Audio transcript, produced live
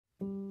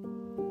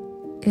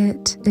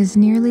It is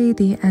nearly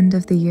the end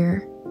of the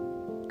year.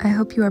 I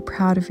hope you are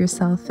proud of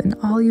yourself and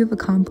all you've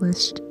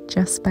accomplished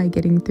just by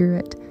getting through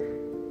it.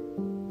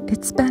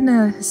 It's been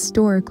a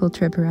historical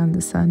trip around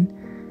the sun,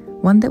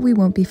 one that we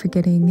won't be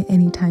forgetting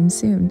anytime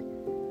soon.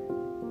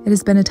 It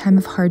has been a time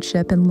of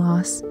hardship and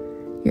loss.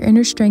 Your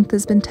inner strength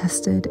has been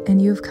tested,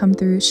 and you have come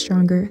through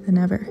stronger than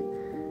ever.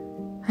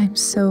 I'm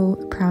so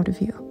proud of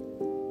you.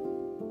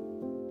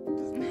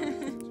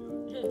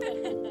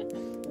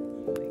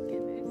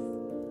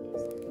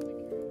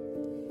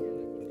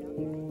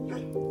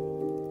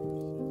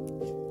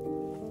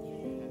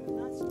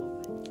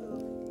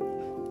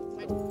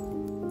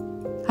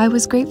 I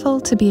was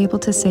grateful to be able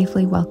to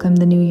safely welcome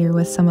the new year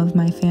with some of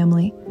my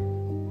family.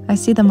 I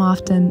see them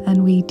often,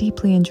 and we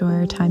deeply enjoy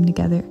our time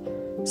together.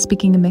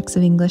 Speaking a mix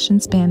of English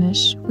and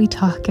Spanish, we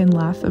talk and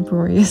laugh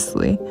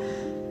uproariously.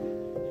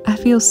 I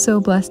feel so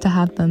blessed to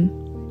have them.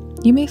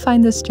 You may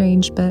find this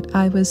strange, but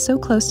I was so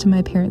close to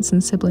my parents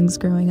and siblings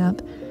growing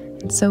up,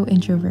 and so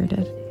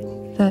introverted,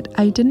 that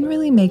I didn't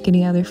really make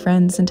any other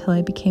friends until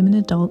I became an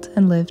adult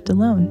and lived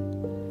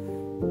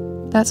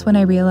alone. That's when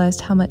I realized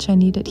how much I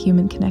needed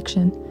human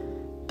connection,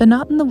 but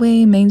not in the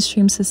way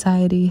mainstream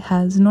society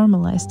has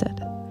normalized it.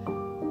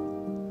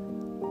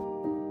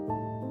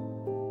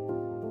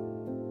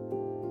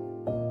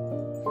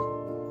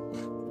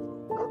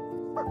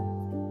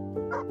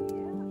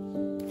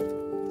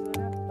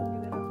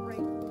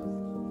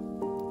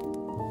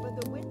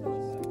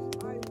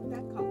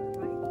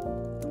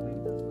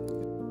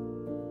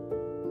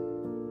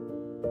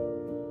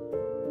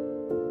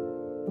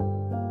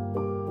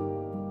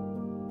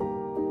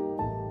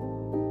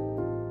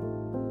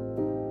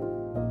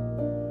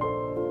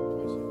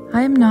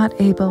 I am not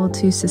able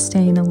to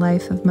sustain a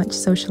life of much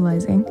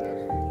socializing,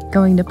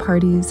 going to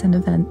parties and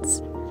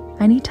events.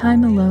 I need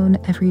time alone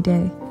every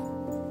day.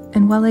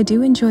 And while I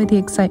do enjoy the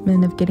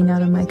excitement of getting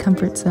out of my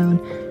comfort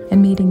zone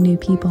and meeting new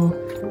people,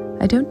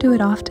 I don't do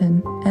it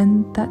often,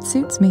 and that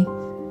suits me.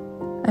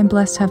 I'm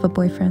blessed to have a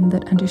boyfriend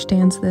that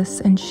understands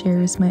this and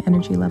shares my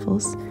energy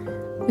levels.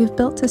 We've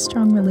built a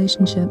strong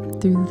relationship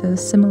through the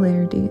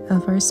similarity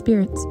of our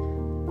spirits.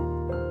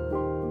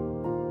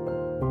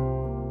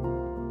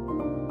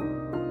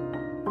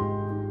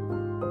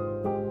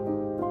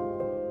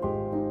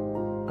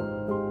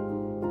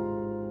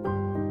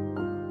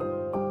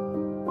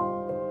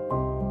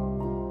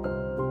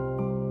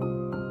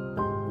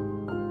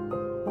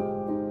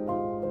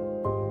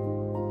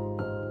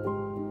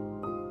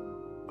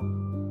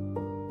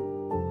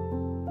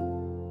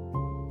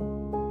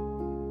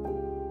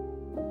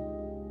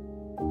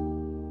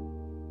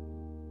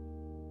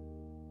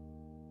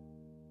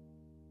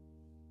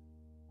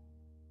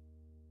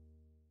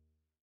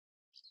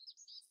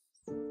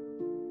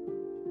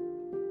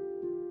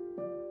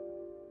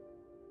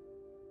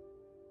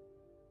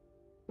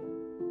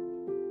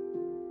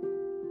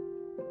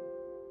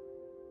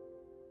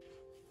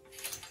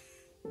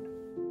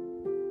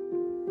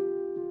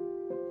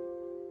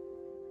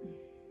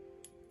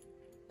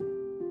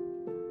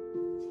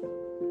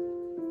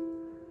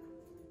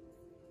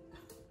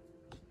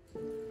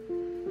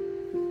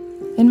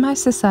 In my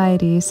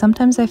society,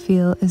 sometimes I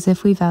feel as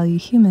if we value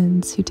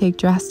humans who take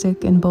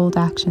drastic and bold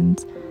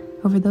actions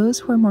over those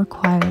who are more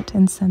quiet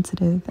and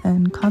sensitive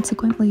and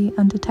consequently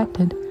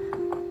undetected.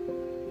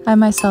 I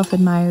myself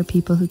admire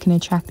people who can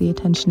attract the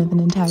attention of an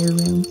entire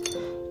room,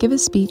 give a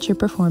speech or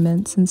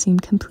performance, and seem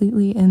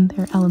completely in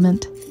their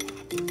element.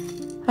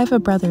 I have a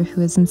brother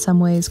who is in some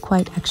ways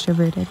quite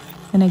extroverted,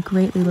 and I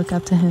greatly look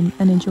up to him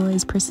and enjoy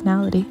his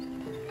personality.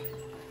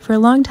 For a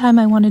long time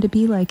I wanted to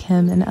be like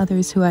him and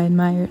others who I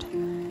admired.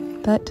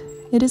 But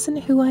it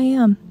isn't who I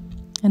am,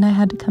 and I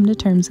had to come to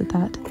terms with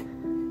that.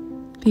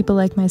 People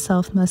like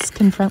myself must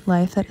confront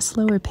life at a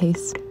slower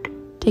pace,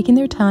 taking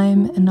their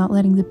time and not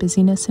letting the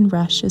busyness and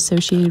rush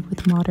associated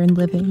with modern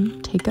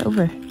living take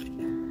over,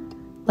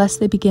 lest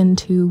they begin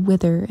to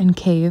wither and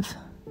cave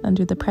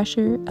under the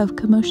pressure of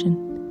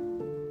commotion.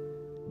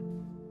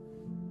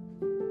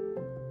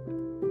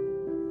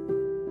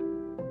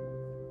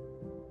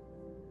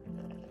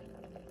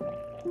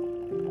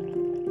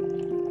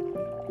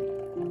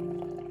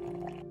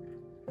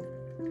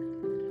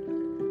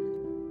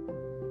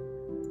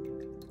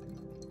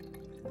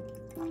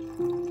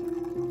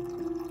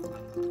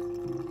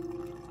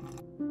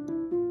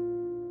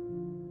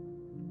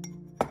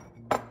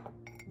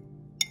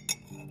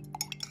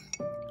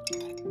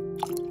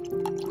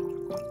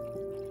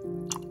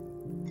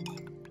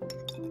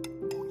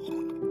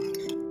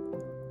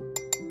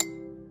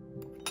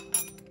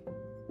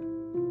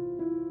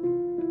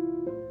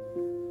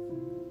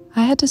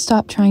 I had to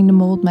stop trying to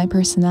mold my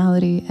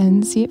personality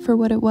and see it for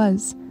what it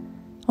was.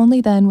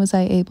 Only then was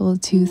I able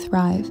to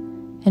thrive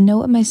and know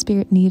what my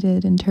spirit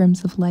needed in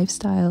terms of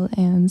lifestyle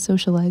and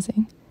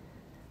socializing.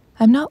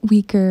 I'm not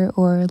weaker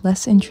or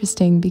less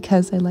interesting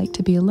because I like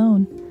to be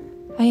alone.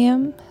 I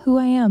am who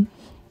I am,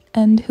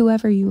 and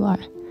whoever you are,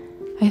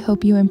 I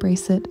hope you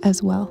embrace it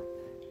as well.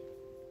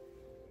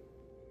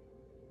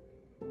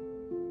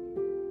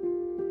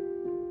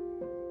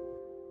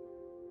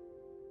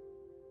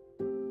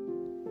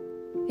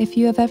 If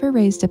you have ever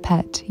raised a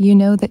pet, you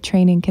know that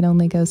training can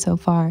only go so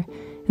far,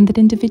 and that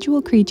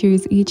individual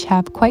creatures each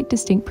have quite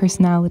distinct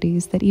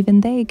personalities that even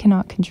they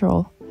cannot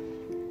control.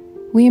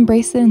 We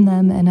embrace it in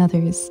them and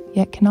others,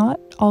 yet cannot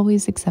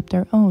always accept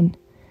our own.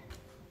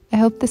 I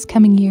hope this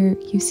coming year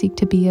you seek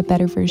to be a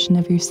better version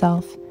of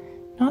yourself,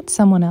 not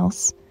someone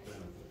else.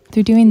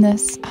 Through doing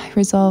this, I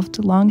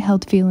resolved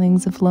long-held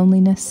feelings of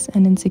loneliness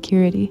and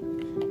insecurity.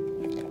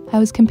 I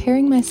was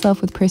comparing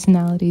myself with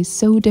personalities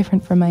so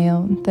different from my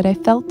own that I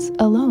felt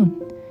alone,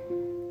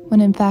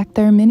 when in fact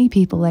there are many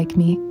people like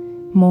me,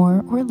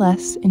 more or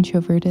less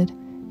introverted,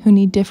 who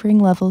need differing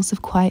levels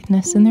of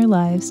quietness in their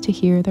lives to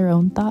hear their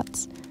own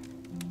thoughts.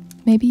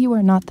 Maybe you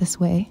are not this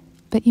way,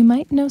 but you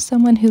might know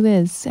someone who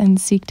is and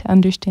seek to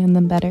understand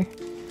them better.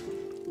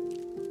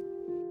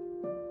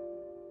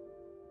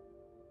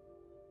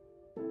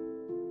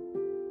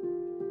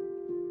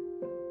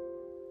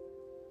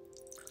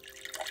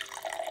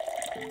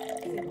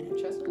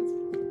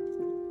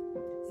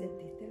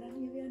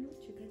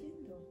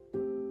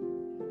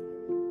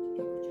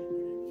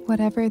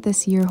 Whatever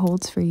this year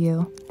holds for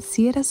you,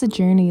 see it as a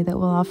journey that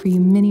will offer you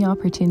many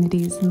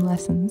opportunities and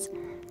lessons.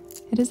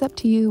 It is up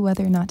to you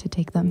whether or not to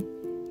take them.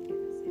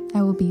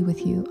 I will be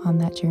with you on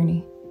that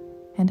journey,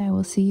 and I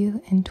will see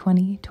you in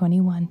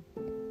 2021.